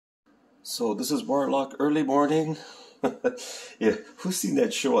So this is Warlock early morning. Yeah, who's seen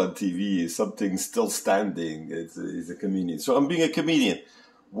that show on TV? Something Still Standing. He's a comedian. So I'm being a comedian.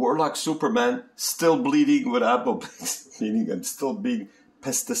 Warlock Superman, still bleeding with apoplexy, meaning I'm still being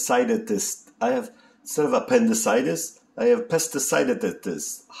pesticiditis. I have, instead of appendicitis, I have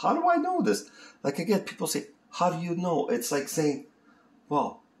pesticiditis. How do I know this? Like again, people say, how do you know? It's like saying,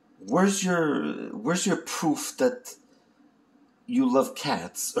 well, where's your proof that you love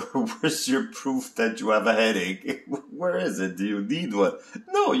cats? Or where's your proof that you have a headache? Where is it? Do you need one?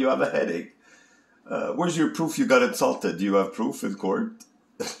 No, you have a headache. Where's your proof you got insulted? Do you have proof in court?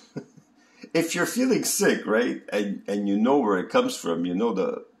 If you're feeling sick, right, and you know where it comes from, you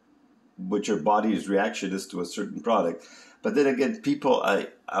know what your body's reaction is to a certain product. But then again, people,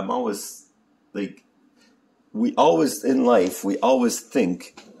 I'm always like, we always in life, we always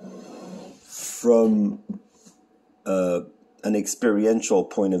think from an experiential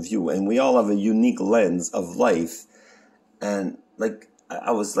point of view, and we all have a unique lens of life. And like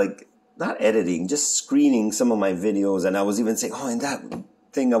I was like not editing, just screening some of my videos, and I was even saying, oh, in that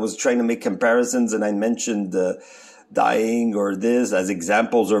thing I was trying to make comparisons, and I mentioned dying or this as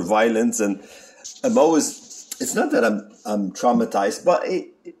examples or violence, and I'm always, it's not that I'm traumatized, but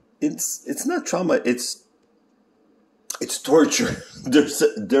it's not trauma, it's torture.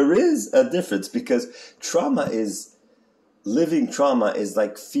 There is a difference, because living trauma is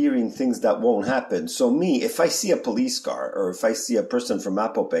like fearing things that won't happen. So me, if I see a police car, or if I see a person from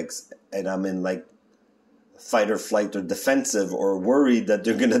Apopex and I'm in like fight or flight or defensive or worried that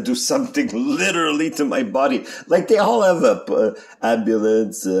they're going to do something literally to my body, like they all have a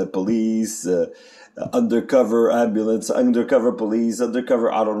ambulance, police, undercover ambulance, undercover police,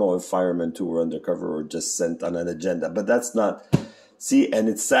 undercover, I don't know if firemen too were undercover or just sent on an agenda, but that's not, see, and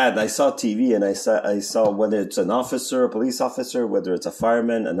it's sad. I saw TV and I saw whether it's an officer, a police officer, whether it's a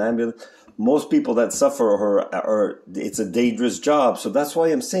fireman, an ambulance, most people that suffer are it's a dangerous job. So that's why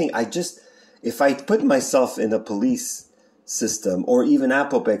I'm saying, if I put myself in a police system, or even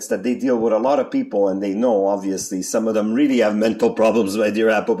Apopex, that they deal with a lot of people, and they know, obviously, some of them really have mental problems, my dear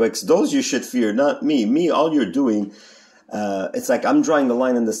Apopex, those you should fear, not me. Me, all you're doing, it's like I'm drawing the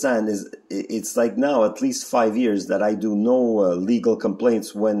line in the sand. It's like now at least 5 years that I do no legal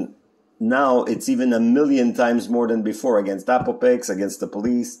complaints, when now it's even a million times more than before against Apopex, against the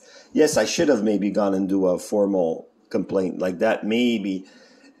police. Yes, I should have maybe gone and do a formal complaint like that, maybe.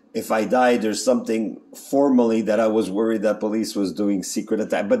 If I died, there's something formally that I was worried that police was doing secret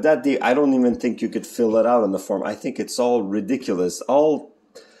attack. But that day, I don't even think you could fill it out on the form. I think it's all ridiculous. All,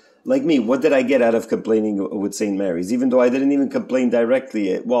 like me, what did I get out of complaining with St. Mary's? Even though I didn't even complain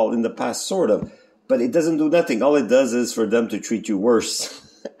directly, well, in the past, sort of. But it doesn't do nothing. All it does is for them to treat you worse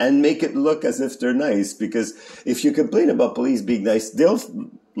and make it look as if they're nice. Because if you complain about police being nice, they'll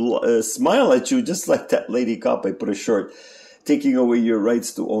smile at you, just like that lady cop I put a short, taking away your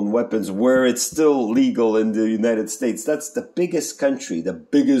rights to own weapons, where it's still legal in the United States. That's the biggest country, the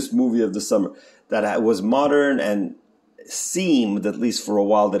biggest movie of the summer, that was modern and seemed, at least for a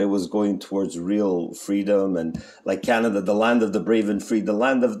while, that it was going towards real freedom. And like Canada, the land of the brave and free, the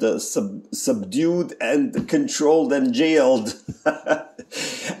land of the subdued and controlled and jailed.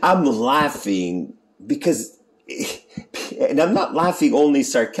 I'm laughing because, and I'm not laughing only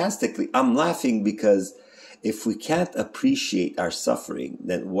sarcastically, I'm laughing because if we can't appreciate our suffering,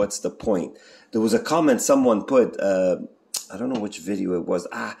 then what's the point? There was a comment someone put, I don't know which video it was.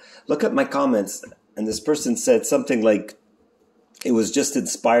 Look at my comments. And this person said something like, it was just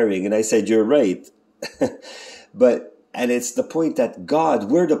inspiring. And I said, you're right. And it's the point that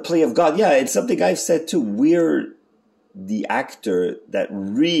God, we're the play of God. Yeah, it's something I've said too. We're the actor that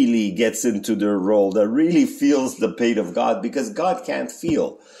really gets into their role, that really feels the pain of God, because God can't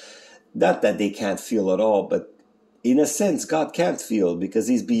feel. Not that they can't feel at all, but in a sense, God can't feel because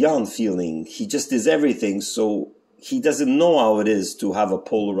he's beyond feeling. He just is everything. So he doesn't know how it is to have a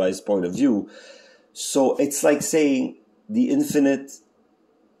polarized point of view. So it's like saying the infinite,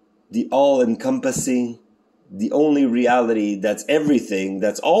 the all-encompassing, the only reality that's everything,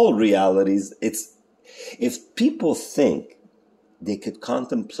 that's all realities. If people think they could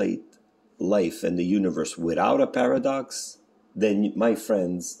contemplate life and the universe without a paradox, then my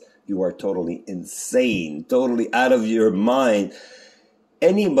friends, you are totally insane, totally out of your mind.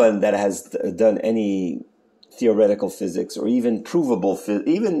 Anyone that has done any theoretical physics or even provable,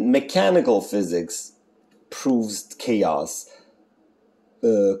 even mechanical physics, proves chaos.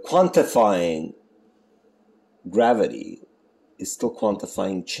 Quantifying gravity is still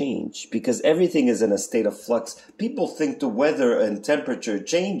quantifying change, because everything is in a state of flux. People think the weather and temperature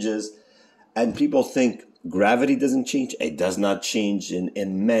changes, and people think Gravity doesn't change. It does not change in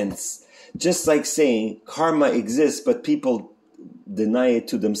immense. Just like saying karma exists, but people deny it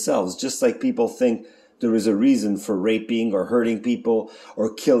to themselves. Just like people think there is a reason for raping or hurting people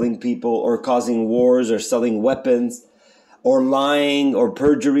or killing people or causing wars or selling weapons or lying or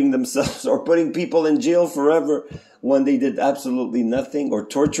perjuring themselves or putting people in jail forever when they did absolutely nothing, or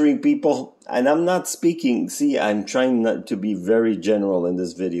torturing people. And I'm not speaking, see, I'm trying not to be very general in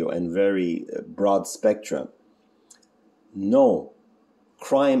this video and very broad spectrum. No,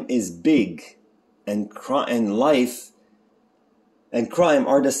 crime is big, and life and crime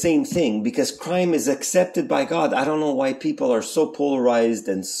are the same thing, because crime is accepted by God. I don't know why people are so polarized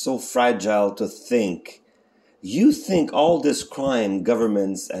and so fragile to think. You think all this crime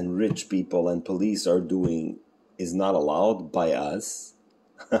governments and rich people and police are doing is not allowed by us?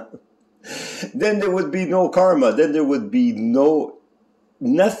 Then there would be no karma. Then there would be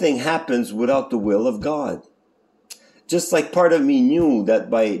nothing happens without the will of God. Just like part of me knew that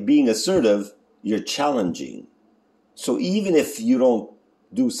by being assertive, you're challenging. So even if you don't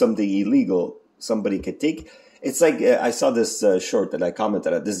do something illegal, somebody could take. It's like, I saw this short that I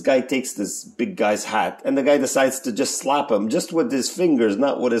commented on. This guy takes this big guy's hat, and the guy decides to just slap him, just with his fingers,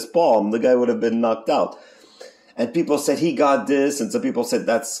 not with his palm. The guy would have been knocked out. And people said he got this, and some people said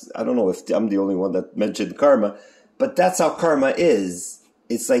that's, I don't know if I'm the only one that mentioned karma, but that's how karma is.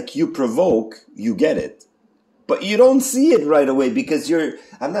 It's like you provoke, you get it. But you don't see it right away because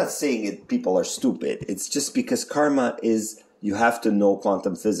I'm not saying it, people are stupid. It's just because karma is, you have to know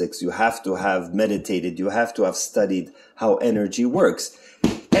quantum physics. You have to have meditated. You have to have studied how energy works.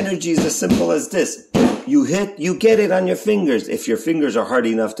 Energy is as simple as this. You hit, you get it on your fingers. If your fingers are hard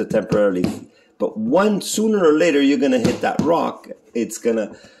enough to temporarily, but sooner or later, you're going to hit that rock.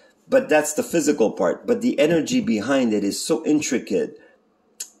 But that's the physical part. But the energy behind it is so intricate.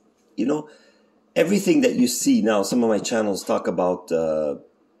 You know, everything that you see now, some of my channels talk about the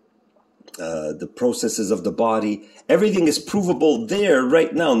processes of the body. Everything is provable there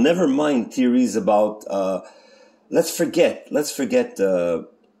right now. Never mind theories about, let's forget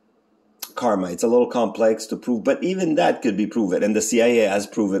karma. It's a little complex to prove, but even that could be proven. And the CIA has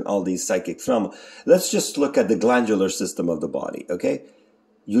proven all these psychic phenomena. Let's just look at the glandular system of the body, okay?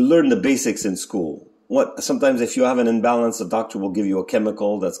 You learn the basics in school. Sometimes if you have an imbalance, the doctor will give you a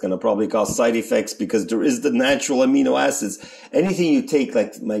chemical that's going to probably cause side effects because there is the natural amino acids. Anything you take,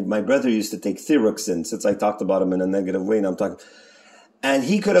 like my brother used to take thyroxine, since I talked about him in a negative way, and I'm talking, and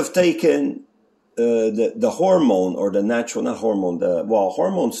he could have taken the hormone, or the natural, not hormone,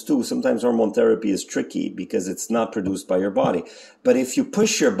 hormones too. Sometimes hormone therapy is tricky because it's not produced by your body. But if you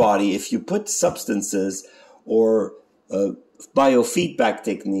push your body, if you put substances or biofeedback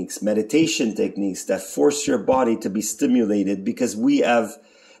techniques, meditation techniques that force your body to be stimulated, because we have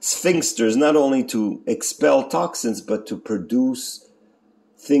sphincters not only to expel toxins, but to produce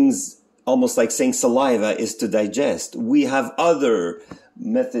things, almost like saying saliva is to digest. We have other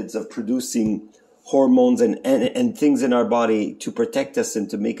methods of producing hormones and things in our body to protect us and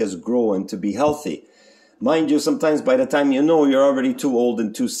to make us grow and to be healthy. Mind you, sometimes by the time you know, you're already too old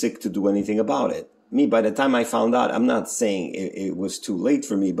and too sick to do anything about it. Me, by the time I found out, I'm not saying it was too late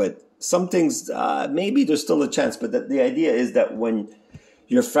for me, but some things, maybe there's still a chance. But the idea is that when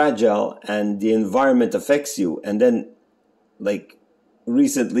you're fragile and the environment affects you, and then like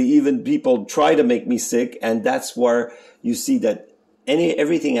recently, even people try to make me sick, and that's where you see that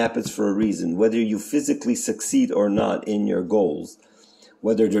everything happens for a reason, whether you physically succeed or not in your goals,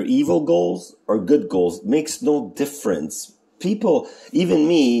 whether they're evil goals or good goals, makes no difference. People, even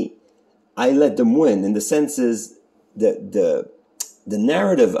me, I let them win, in the sense is the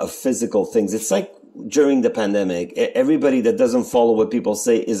narrative of physical things. It's like during the pandemic, everybody that doesn't follow what people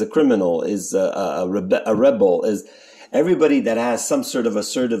say is a criminal, is a rebel, is everybody that has some sort of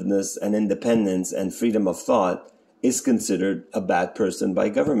assertiveness and independence and freedom of thought is considered a bad person by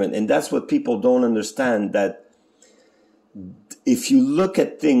government. And that's what people don't understand, that if you look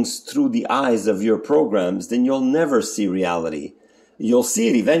at things through the eyes of your programs, then you'll never see reality. You'll see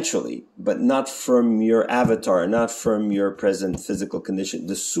it eventually, but not from your avatar, not from your present physical condition.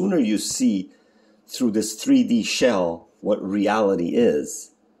 The sooner you see through this 3D shell what reality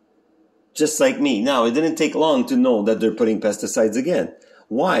is, just like me. Now, it didn't take long to know that they're putting pesticides again.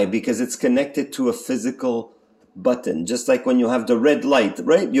 Why? Because it's connected to a physical button. Just like when you have the red light,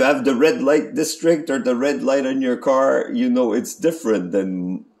 right? You have the red light district or the red light on your car. You know it's different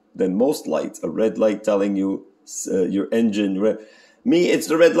than most lights. A red light telling you your engine. Me, it's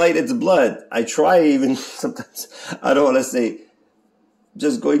the red light, it's blood. I try even sometimes, I don't want to say,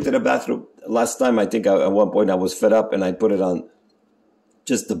 just going to the bathroom. Last time, I think at one point I was fed up and I put it on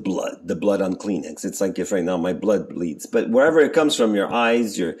just the blood on Kleenex. It's like if right now my blood bleeds, but wherever it comes from, your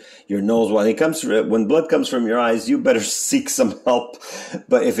eyes, your nose, when blood comes from your eyes, you better seek some help.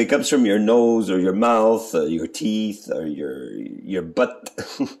 But if it comes from your nose or your mouth, your teeth, or your butt,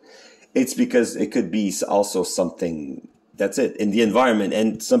 it's because it could be also something. That's it, in the environment.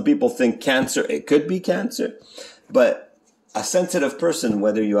 And some people think cancer. It could be cancer, but a sensitive person,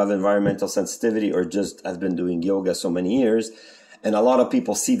 whether you have environmental sensitivity or just have been doing yoga so many years. And a lot of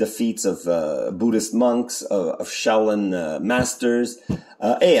people see the feats of Buddhist monks, of Shaolin masters.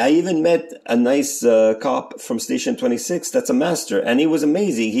 Hey, I even met a nice cop from Station 26 that's a master, and he was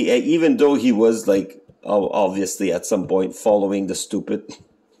amazing. He, even though he was like, obviously at some point following the stupid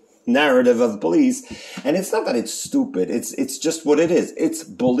narrative of police. And it's not that it's stupid. It's just what it is. It's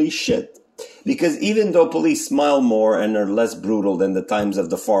bully shit. Because even though police smile more and are less brutal than the times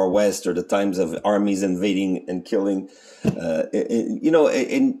of the Far West or the times of armies invading and killing,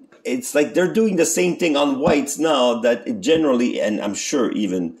 it's like they're doing the same thing on whites now that it generally, and I'm sure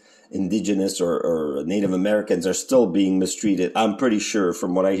even indigenous or Native Americans are still being mistreated. I'm pretty sure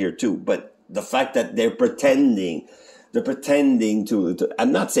from what I hear too. But the fact that they're pretending to,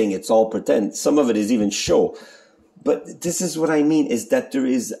 I'm not saying it's all pretend. Some of it is even show. But this is what I mean, is that there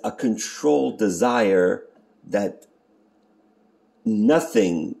is a controlled desire that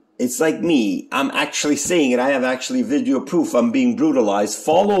nothing, it's like me, I'm actually saying it, I have actually video proof, I'm being brutalized.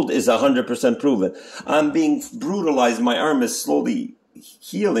 Followed is 100% proven. I'm being brutalized, my arm is slowly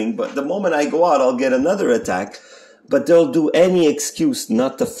healing, but the moment I go out, I'll get another attack. But they'll do any excuse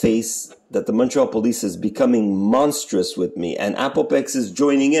not to face that the Montreal police is becoming monstrous with me. And Apopex is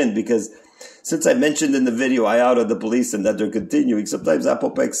joining in because since I mentioned in the video I outed the police and that they're continuing, sometimes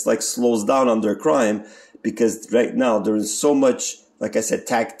Apopex like slows down on their crime because right now there is so much, like I said,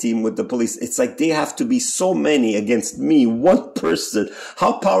 tag team with the police. It's like they have to be so many against me, one person.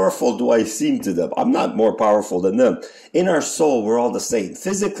 How powerful do I seem to them? I'm not more powerful than them. In our soul, we're all the same.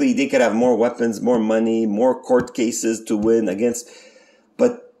 Physically, they could have more weapons, more money, more court cases to win against.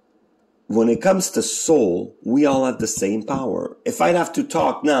 But when it comes to soul, we all have the same power. If I'd have to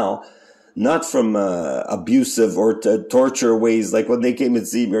talk now, not from abusive or torture ways like when they came and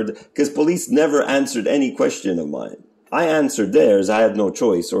see me, because police never answered any question of mine. I answered theirs. I had no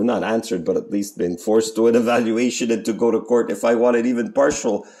choice, or not answered, but at least been forced to an evaluation and to go to court if I wanted even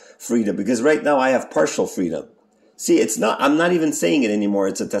partial freedom, because right now I have partial freedom. See, it's not, I'm not even saying it anymore.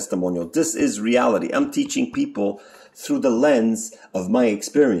 It's a testimonial. This is reality. I'm teaching people through the lens of my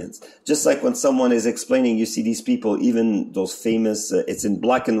experience. Just like when someone is explaining, you see these people, even those famous, it's in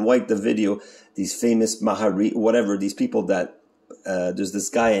black and white, the video, these famous Mahari, whatever, these people that, there's this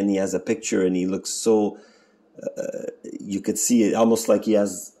guy and he has a picture and he looks so, you could see it almost like he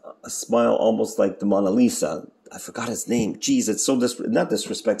has a smile, almost like the Mona Lisa. I forgot his name. Jeez, it's so not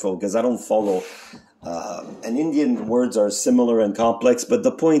disrespectful because I don't follow, and Indian words are similar and complex, but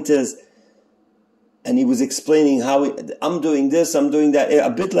the point is, and he was explaining how I'm doing this, I'm doing that,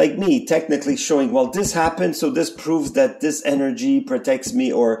 a bit like me, technically showing, well, this happened, so this proves that this energy protects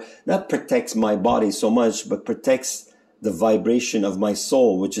me, or not protects my body so much, but protects the vibration of my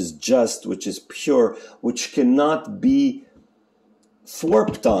soul, which is just, which is pure, which cannot be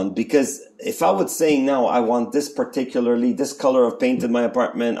thwarped on. Because if I was saying now, I want this particularly, this color of paint in my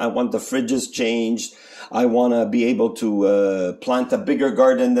apartment, I want the fridges changed, I want to be able to plant a bigger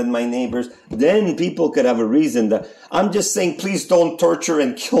garden than my neighbors, then people could have a reason that I'm just saying, please don't torture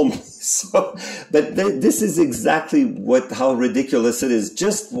and kill me. So, but this is exactly how ridiculous it is.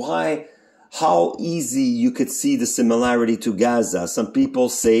 Just how easy you could see the similarity to Gaza. Some people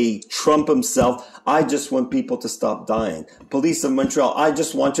say Trump himself, I just want people to stop dying. Police of Montreal, I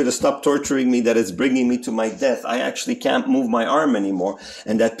just want you to stop torturing me, that it's bringing me to my death. I actually can't move my arm anymore.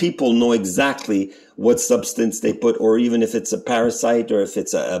 And that people know exactly what substance they put, or even if it's a parasite or if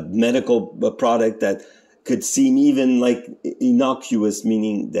it's a medical product that could seem even like innocuous,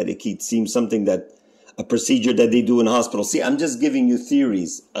 meaning that it could seem something that a procedure that they do in hospitals. See, I'm just giving you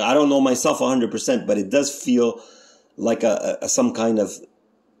theories. I don't know myself 100%, but it does feel like some kind of,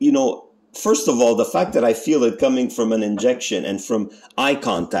 first of all, the fact that I feel it coming from an injection and from eye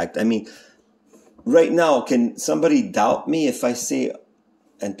contact. I mean, right now, can somebody doubt me if I say,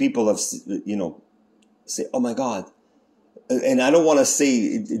 and people have, say, oh my God. And I don't want to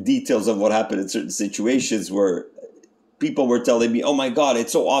say details of what happened in certain situations where people were telling me, oh my God,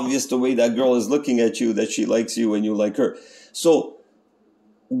 it's so obvious the way that girl is looking at you that she likes you and you like her. So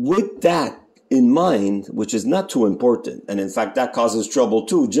with that, in mind, which is not too important. And in fact, that causes trouble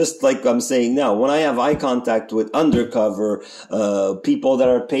too. Just like I'm saying now, when I have eye contact with undercover, people that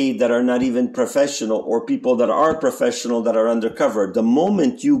are paid that are not even professional, or people that are professional that are undercover, the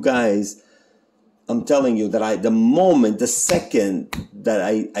moment you guys, I'm telling you that the second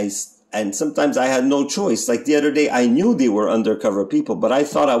that and sometimes I had no choice. Like the other day, I knew they were undercover people, but I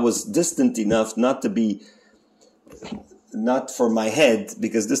thought I was distant enough not for my head,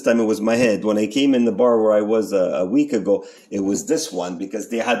 because this time it was my head. When I came in the bar where I was a week ago, it was this one, because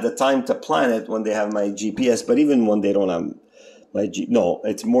they had the time to plan it when they have my GPS. But even when they don't have my no,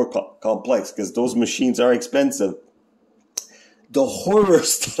 it's more complex, because those machines are expensive. The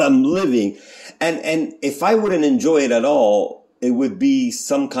horrors that I'm living, and if I wouldn't enjoy it at all, it would be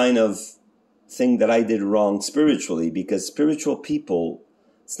some kind of thing that I did wrong spiritually, because spiritual people,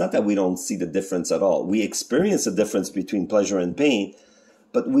 it's not that we don't see the difference at all. We experience the difference between pleasure and pain,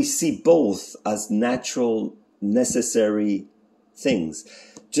 but we see both as natural, necessary things.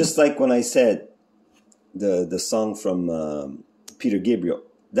 Just like when I said the song from Peter Gabriel.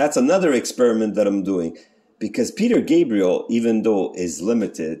 That's another experiment that I'm doing, because Peter Gabriel, even though is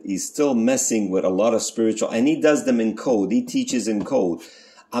limited, he's still messing with a lot of spiritual, and he does them in code. He teaches in code.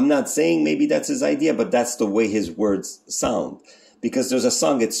 I'm not saying maybe that's his idea, but that's the way his words sound. Because there's a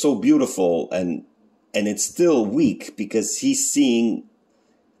song, it's so beautiful, and it's still weak, because he's seeing,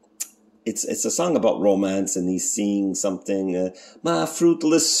 it's a song about romance, and he's seeing something, my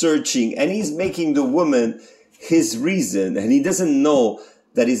fruitless searching, and he's making the woman his reason, and he doesn't know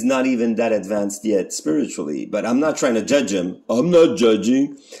that he's not even that advanced yet spiritually. But I'm not trying to judge him. I'm not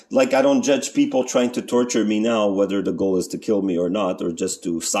judging. Like I don't judge people trying to torture me now, whether the goal is to kill me or not, or just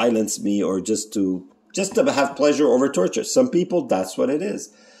to silence me, or just to have pleasure over torture. Some people, that's what it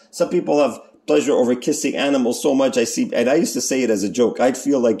is. Some people have pleasure over kissing animals so much. I see, and I used to say it as a joke. I'd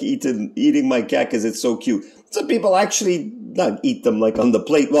feel like eating my cat because it's so cute. Some people actually not eat them like on the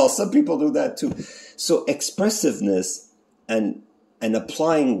plate. Well, some people do that too. So expressiveness and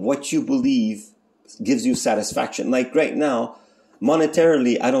applying what you believe gives you satisfaction. Like right now,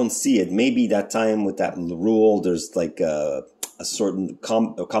 monetarily, I don't see it. Maybe that time with that rule, there's like a certain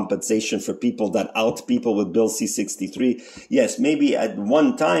compensation for people that out people with Bill C-63. Yes, maybe at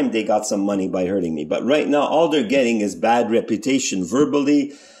one time they got some money by hurting me. But right now, all they're getting is bad reputation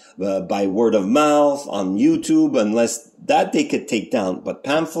verbally, by word of mouth, on YouTube, unless that they could take down. But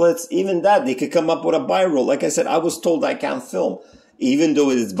pamphlets, even that, they could come up with a buy rule. Like I said, I was told I can't film. Even though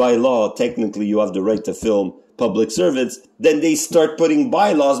it is by law, technically you have the right to film public servants. Then they start putting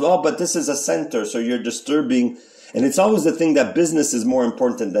bylaws. Oh, but this is a center, so you're disturbing. And it's always the thing that business is more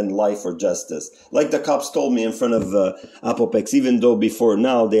important than life or justice. Like the cops told me in front of Apopex, even though before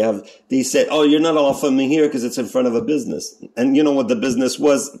now they said, oh, you're not allowed filming here because it's in front of a business. And you know what the business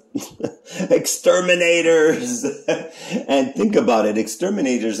was? Exterminators. And think about it.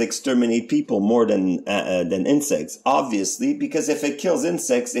 Exterminators exterminate people more than insects, obviously, because if it kills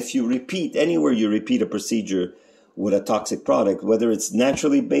insects, if you repeat, anywhere you repeat a procedure with a toxic product, whether it's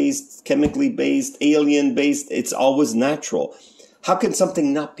naturally based, chemically based, alien based, it's always natural. How can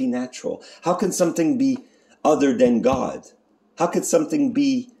something not be natural? How can something be other than God? How could something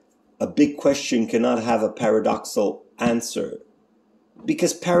be a big question cannot have a paradoxical answer?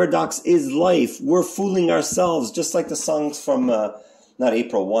 Because paradox is life. We're fooling ourselves, just like the songs from, not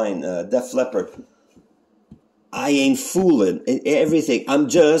April Wine, Def Leppard. I ain't fooling everything. I'm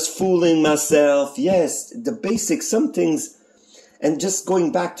just fooling myself. Yes, the basics, some things. And just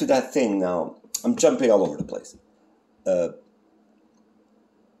going back to that thing now, I'm jumping all over the place. I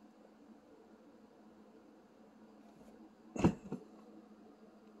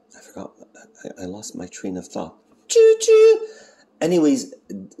forgot. I lost my train of thought. Choo-choo. Anyways,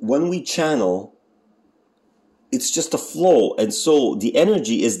 when we channel, it's just a flow. And so the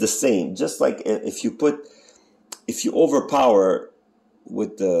energy is the same. Just like if you overpower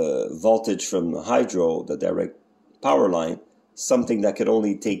with the voltage from the hydro, the direct power line, something that could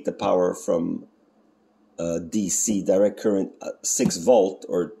only take the power from DC, direct current, 6 volt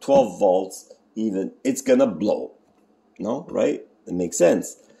or 12 volts even, it's gonna blow. No, right? It makes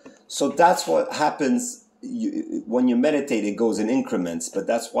sense. So that's what happens when you meditate. It goes in increments, but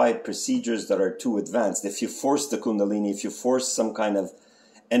that's why procedures that are too advanced, if you force the Kundalini, if you force some kind of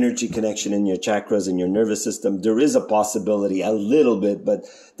energy connection in your chakras and your nervous system, there is a possibility, a little bit, but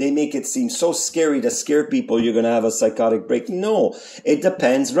they make it seem so scary to scare people you're going to have a psychotic break. No, it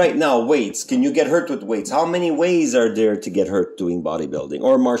depends. Right now, weights. Can you get hurt with weights? How many ways are there to get hurt doing bodybuilding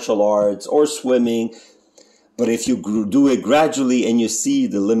or martial arts or swimming? But if you do it gradually and you see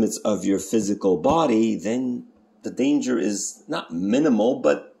the limits of your physical body, then the danger is not minimal,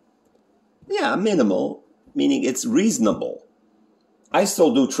 but Yeah, minimal, meaning it's reasonable. I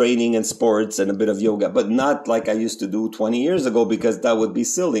still do training and sports and a bit of yoga, but not like I used to do 20 years ago, because that would be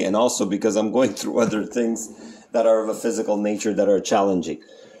silly. And also because I'm going through other things that are of a physical nature that are challenging.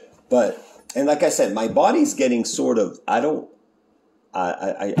 But, and like I said, my body's getting sort of, I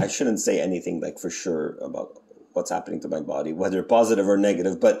shouldn't say anything like for sure about what's happening to my body, whether positive or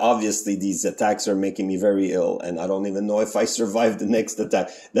negative. But obviously these attacks are making me very ill, and I don't even know if I survive the next attack.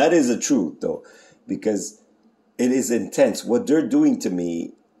 That is the truth, though, because it is intense. What they're doing to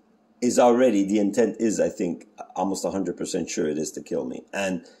me is already, the intent is, I think, almost 100% sure it is to kill me.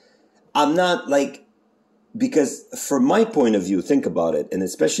 And I'm not like, because from my point of view, think about it, and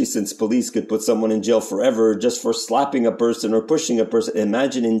especially since police could put someone in jail forever just for slapping a person or pushing a person,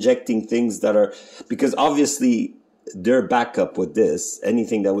 imagine injecting things that are, because obviously their backup with this,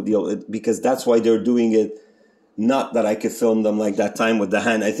 anything that would deal with, because that's why they're doing it. Not that I could film them like that time with the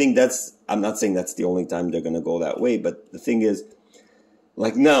hand. I think that's, I'm not saying that's the only time they're going to go that way, but the thing is,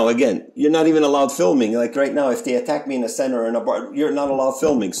 like now, again, you're not even allowed filming. Like right now, if they attack me in a center or in a bar, you're not allowed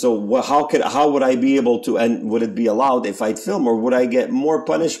filming. So how would I be able to, and would it be allowed if I'd film, or would I get more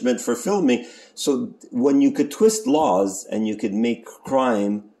punishment for filming? So when you could twist laws and you could make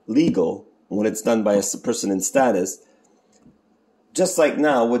crime legal when it's done by a person in status, just like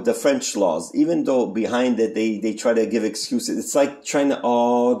now with the French laws, even though behind it they try to give excuses. It's like trying to,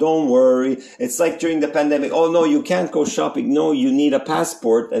 oh, don't worry. It's like during the pandemic, oh no, you can't go shopping. No, you need a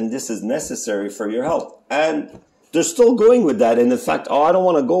passport and this is necessary for your health. And they're still going with that. And in fact, oh, I don't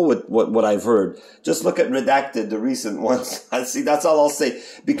want to go with what I've heard. Just look at Redacted, the recent ones. See, that's all I'll say.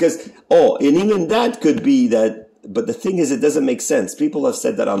 Because, oh, and even that could be that, but the thing is, it doesn't make sense. People have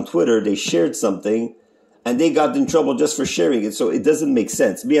said that on Twitter, they shared something and they got in trouble just for sharing it. So it doesn't make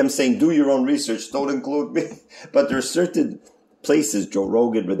sense. Me, I'm saying do your own research. Don't include me. But there are certain places, Joe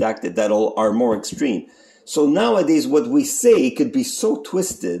Rogan, Redacted, that are more extreme. So nowadays, what we say could be so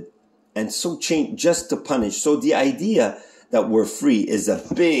twisted and so changed just to punish. So the idea that we're free is a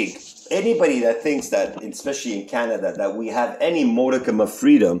big... Anybody that thinks that, especially in Canada, that we have any modicum of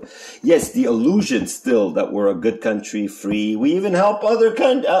freedom, yes, the illusion still that we're a good country, free. We even help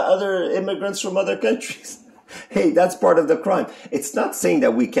other immigrants from other countries. Hey, that's part of the crime. It's not saying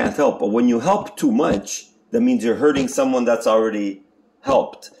that we can't help, but when you help too much, that means you're hurting someone that's already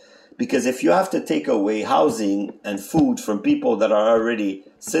helped. Because if you have to take away housing and food from people that are already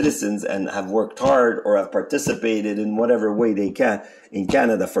citizens and have worked hard or have participated in whatever way they can in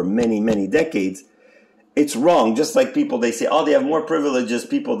Canada for many, many decades, it's wrong. Just like people, they say, oh, they have more privileges.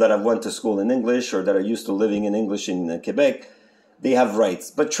 People that have went to school in English or that are used to living in English in Quebec, they have rights.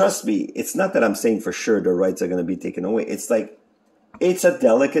 But trust me, it's not that I'm saying for sure their rights are going to be taken away. It's like, it's a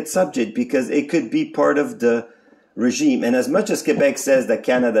delicate subject because it could be part of the regime. And as much as Quebec says that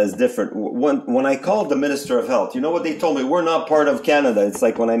Canada is different, when I called the Minister of Health, you know what they told me? We're not part of Canada. It's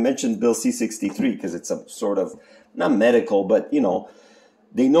like when I mentioned Bill C-63, because it's a sort of, not medical, but, you know,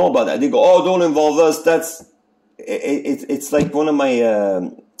 they know about that. They go, oh, don't involve us. It's like one of my,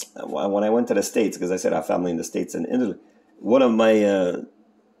 when I went to the States, because I said I have family in the States and Italy, one of my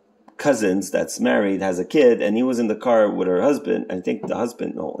cousins that's married has a kid, and he was in the car with her husband. I think the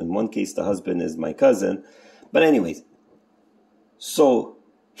husband, no, in one case, the husband is my cousin. But anyways, so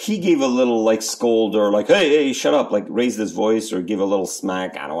he gave a little like scold or like, hey, shut up, like raised his voice or give a little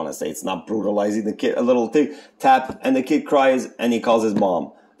smack. I don't want to say it's not brutalizing the kid, a little thing, tap, and the kid cries and he calls his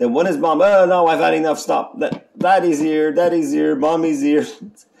mom. Then when his mom, oh no, I've had enough, stop. Daddy's here, mommy's here.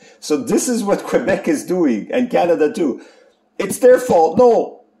 So this is what Quebec is doing and Canada too. It's their fault.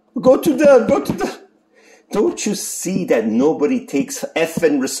 No, go to them. Don't you see that nobody takes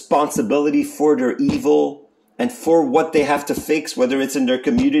effing responsibility for their evil? And for what they have to fix, whether it's in their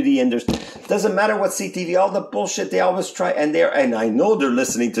community, and doesn't matter what CTV, all the bullshit they always try, and I know they're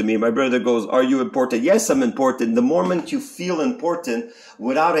listening to me. My brother goes, "Are you important?" Yes, I'm important. The moment you feel important,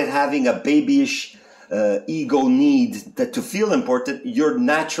 without it having a babyish ego need to feel important, you're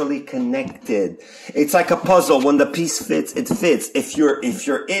naturally connected. It's like a puzzle. When the piece fits, it fits. If you're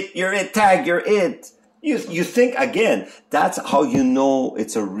it, you're it. Tag, you're it. You think again. That's how you know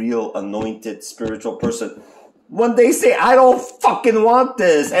it's a real anointed spiritual person. When they say, I don't fucking want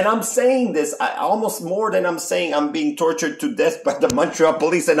this, and I'm saying this, almost more than I'm saying I'm being tortured to death by the Montreal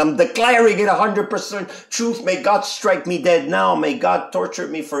police, and I'm declaring it 100% truth. May God strike me dead now. May God torture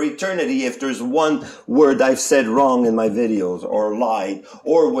me for eternity if there's one word I've said wrong in my videos, or lied,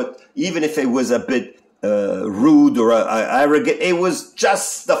 or even if it was a bit rude or arrogant, it was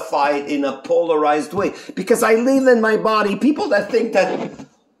justified in a polarized way. Because I live in my body. People that think that...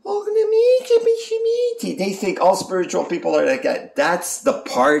 they think all spiritual people are like that. That's the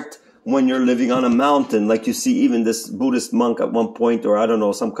part when you're living on a mountain, like you see even this Buddhist monk at one point, or I don't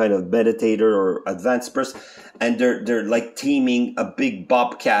know, some kind of meditator or advanced person, and they're like taming a big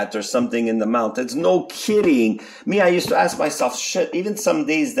bobcat or something in the mountains. No kidding. Me, I used to ask myself, shit, even some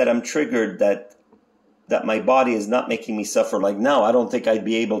days that I'm triggered that my body is not making me suffer. Like now, I don't think I'd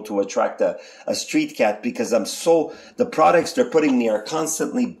be able to attract a street cat because the products they're putting me are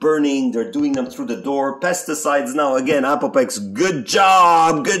constantly burning. They're doing them through the door. Pesticides now, again, Apopex, good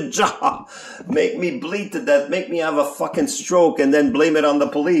job. Make me bleed to death, make me have a fucking stroke and then blame it on the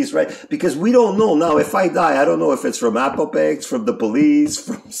police, right? Because we don't know now if I die, I don't know if it's from Apopex, from the police,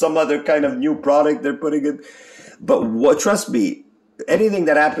 from some other kind of new product they're putting in. But trust me, anything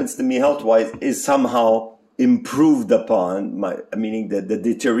that happens to me health-wise is somehow improved upon. Meaning that the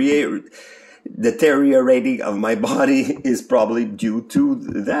deteriorating of my body is probably due to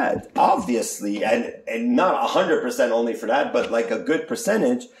that, obviously, and not 100% only for that, but like a good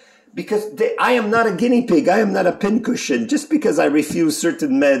percentage. Because I am not a guinea pig. I am not a pincushion. Just because I refuse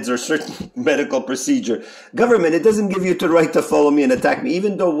certain meds or certain medical procedure. Government, it doesn't give you the right to follow me and attack me.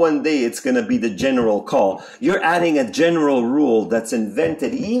 Even though one day it's going to be the general call. You're adding a general rule that's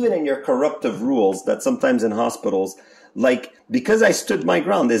invented, even in your corruptive rules, that sometimes in hospitals, like, because I stood my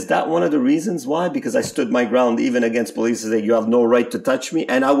ground. Is that one of the reasons why? Because I stood my ground even against police and say, you have no right to touch me.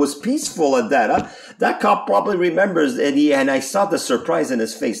 And I was peaceful at that. Huh? That cop probably remembers, and I saw the surprise in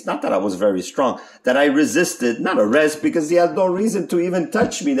his face. Not that I was very strong, that I resisted, not arrest, because he had no reason to even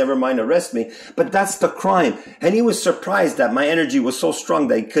touch me, never mind arrest me. But that's the crime. And he was surprised that my energy was so strong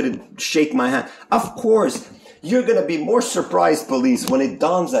that he couldn't shake my hand. Of course, you're going to be more surprised, police, when it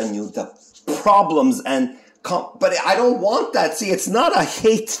dawns on you the problems and but I don't want that. See, it's not a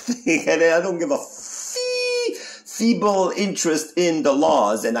hate thing, and I don't give a feeble interest in the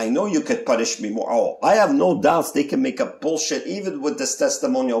laws, and I know you could punish me more. Oh, I have no doubts they can make up bullshit, even with this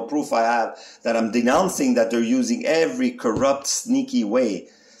testimonial proof I have that I'm denouncing that they're using every corrupt, sneaky way.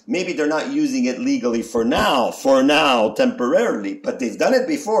 Maybe they're not using it legally for now, temporarily, but they've done it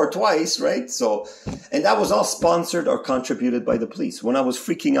before twice, right? So, and that was all sponsored or contributed by the police. When I was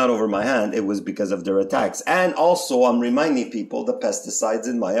freaking out over my hand, it was because of their attacks. And also, I'm reminding people the pesticides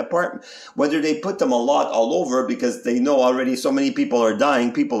in my apartment, whether they put them a lot all over because they know already so many people are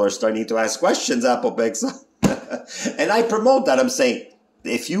dying, people are starting to ask questions, Apopex. And I promote that. I'm saying,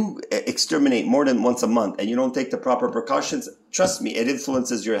 if you exterminate more than once a month and you don't take the proper precautions, trust me, it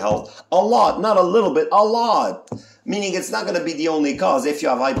influences your health a lot, not a little bit, a lot. Meaning it's not going to be the only cause. If you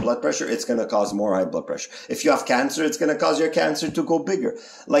have high blood pressure, it's going to cause more high blood pressure. If you have cancer, it's going to cause your cancer to go bigger.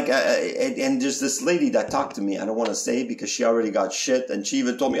 Like, and there's this lady that talked to me. I don't want to say because she already got shit. And she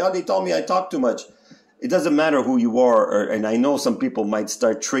even told me, oh, they told me I talk too much. It doesn't matter who you are. And I know some people might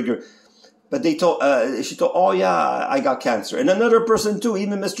start trigger. But she told, oh yeah, I got cancer. And another person too,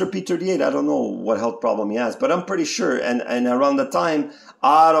 even Mr. P38, I don't know what health problem he has, but I'm pretty sure. And around the time,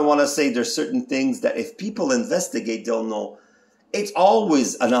 I don't want to say there's certain things that if people investigate, they'll know. It's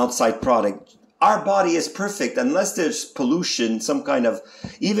always an outside product. Our body is perfect unless there's pollution, some kind of,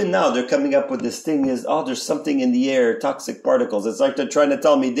 even now they're coming up with this thing is, oh, there's something in the air, toxic particles. It's like they're trying to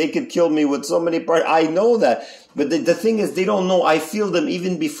tell me they could kill me with so many particles. I know that. But the thing is, they don't know. I feel them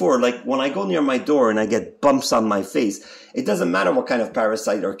even before. Like when I go near my door and I get bumps on my face, it doesn't matter what kind of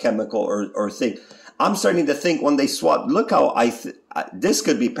parasite or chemical or thing. I'm starting to think when they swab, look how this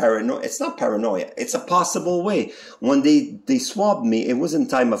could be paranoia. It's not paranoia. It's a possible way. When they swabbed me, it was in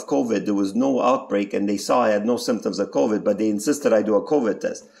time of COVID. There was no outbreak and they saw I had no symptoms of COVID, but they insisted I do a COVID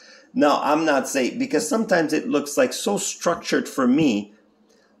test. Now, I'm not saying, because sometimes it looks like so structured for me.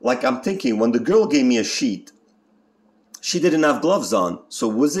 Like I'm thinking when the girl gave me a sheet, she didn't have gloves on. So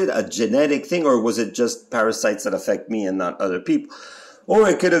was it a genetic thing or was it just parasites that affect me and not other people? Or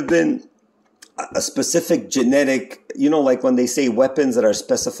it could have been a specific genetic, like when they say weapons that are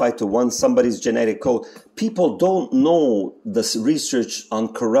specified to somebody's genetic code. People don't know this research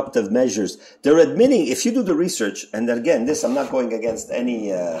on corruptive measures. They're admitting, if you do the research, and again, I'm not going against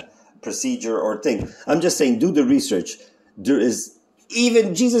any procedure or thing. I'm just saying, do the research. There is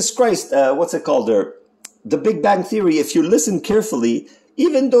even Jesus Christ, what's it called there? The Big Bang Theory, if you listen carefully,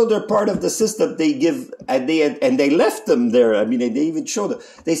 even though they're part of the system, they give, and they left them there. I mean, they even showed them.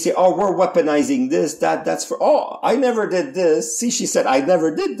 They say, oh, we're weaponizing this, that's for, oh, I never did this. See, she said, I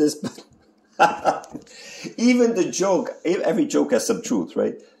never did this. Even the joke, every joke has some truth,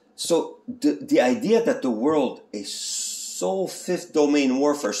 right? So the idea that the world is so fifth domain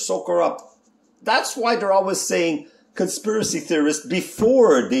warfare, so corrupt, that's why they're always saying, conspiracy theorists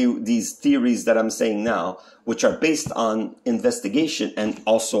before these theories that I'm saying now, which are based on investigation and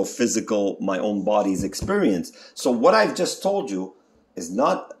also physical, my own body's experience. So what I've just told you is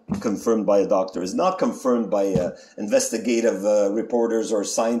not confirmed by a doctor. It's not confirmed by investigative reporters or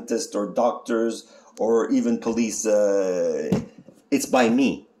scientists or doctors or even police. It's by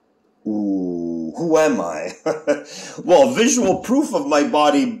me. Ooh, who am I? Well, visual proof of my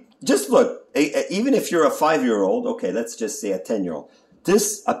body. Just look, even if you're a 5-year-old, okay, let's just say a 10-year-old.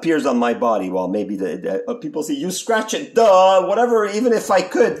 This appears on my body. Well, maybe people say, you scratch it, duh, whatever, even if I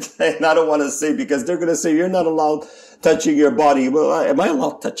could. And I don't want to say, because they're going to say, you're not allowed touching your body. Well, am I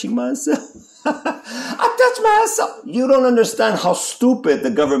allowed touching myself? I touch myself. You don't understand how stupid the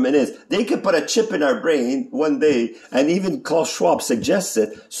government is. They could put a chip in our brain one day, and even Klaus Schwab suggests it,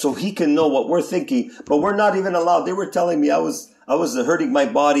 so he can know what we're thinking. But we're not even allowed. They were telling me I was hurting my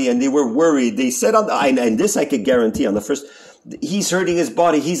body, and they were worried. They said and this I could guarantee on the first, he's hurting his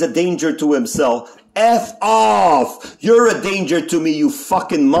body. He's a danger to himself. F off. You're a danger to me, you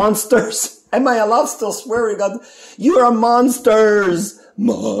fucking monsters. Am I allowed still swearing on? You're a monsters.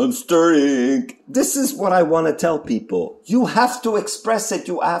 Monster Inc. This is what I want to tell people. You have to express it.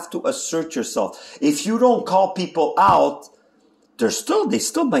 You have to assert yourself. If you don't call people out, they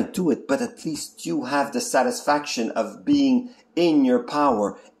still might do it, but at least you have the satisfaction of being in your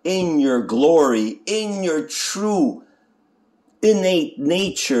power, in your glory, in your true innate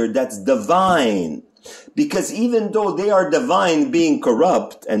nature that's divine. Because even though they are divine being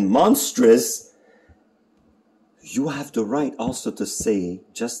corrupt and monstrous, you have the right also to say,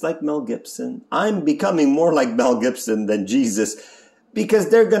 just like Mel Gibson, I'm becoming more like Mel Gibson than Jesus, because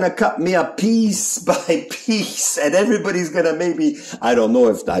they're going to cut me up piece by piece, and everybody's going to maybe, I don't know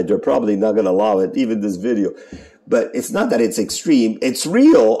if they're probably not going to allow it, even this video. But it's not that it's extreme. It's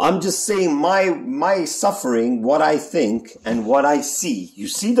real. I'm just saying my suffering, what I think and what I see. You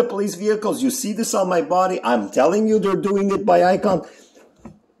see the police vehicles. You see this on my body. I'm telling you they're doing it by icon.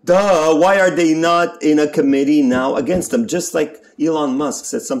 Duh, why are they not in a committee now against them? Just like Elon Musk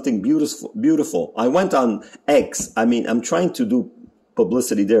said something beautiful. I went on X. I mean, I'm trying to do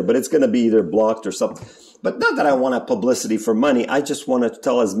publicity there, but it's going to be either blocked or something. But not that I want a publicity for money. I just want to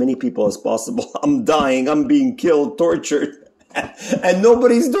tell as many people as possible, I'm dying, I'm being killed, tortured, and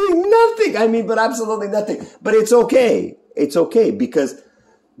nobody's doing nothing. I mean, but absolutely nothing. But it's okay. It's okay, because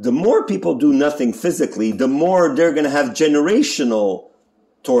the more people do nothing physically, the more they're going to have generational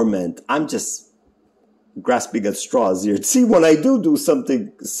torment. I'm just grasping at straws here. See, when I do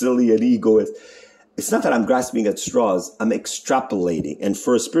something silly and egoist, it's not that I'm grasping at straws. I'm extrapolating. And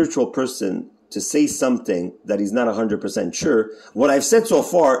for a spiritual person to say something that he's not 100% sure, what I've said so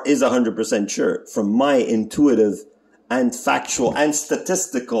far is 100% sure from my intuitive and factual and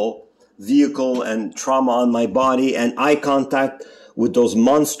statistical vehicle and trauma on my body and eye contact with those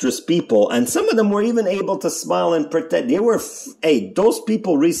monstrous people. And some of them were even able to smile and pretend. They were, hey, those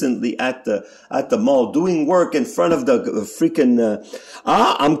people recently at the mall doing work in front of the freaking,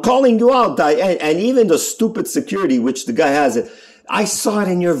 I'm calling you out. And even the stupid security, which the guy has it. I saw it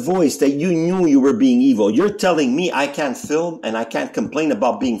in your voice that you knew you were being evil. You're telling me I can't film and I can't complain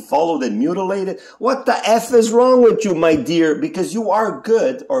about being followed and mutilated? What the F is wrong with you, my dear? Because you are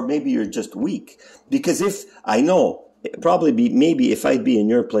good, or maybe you're just weak. Because if, I know, maybe if I'd be in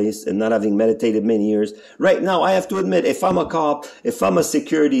your place and not having meditated many years, right now I have to admit, if I'm a cop, if I'm a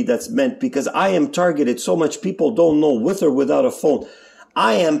security that's meant, because I am targeted so much, people don't know with or without a phone,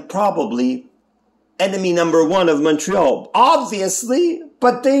 I am probably enemy number one of Montreal, obviously,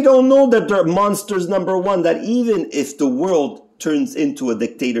 but they don't know that they're monsters number one, that even if the world turns into a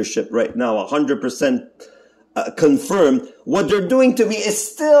dictatorship right now, 100% confirmed, what they're doing to me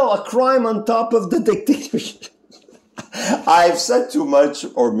is still a crime on top of the dictatorship. I've said too much,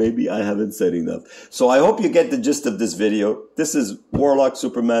 or maybe I haven't said enough. So I hope you get the gist of this video. This is Warlock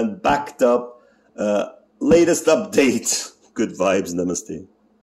Superman, backed up, latest update. Good vibes, namaste.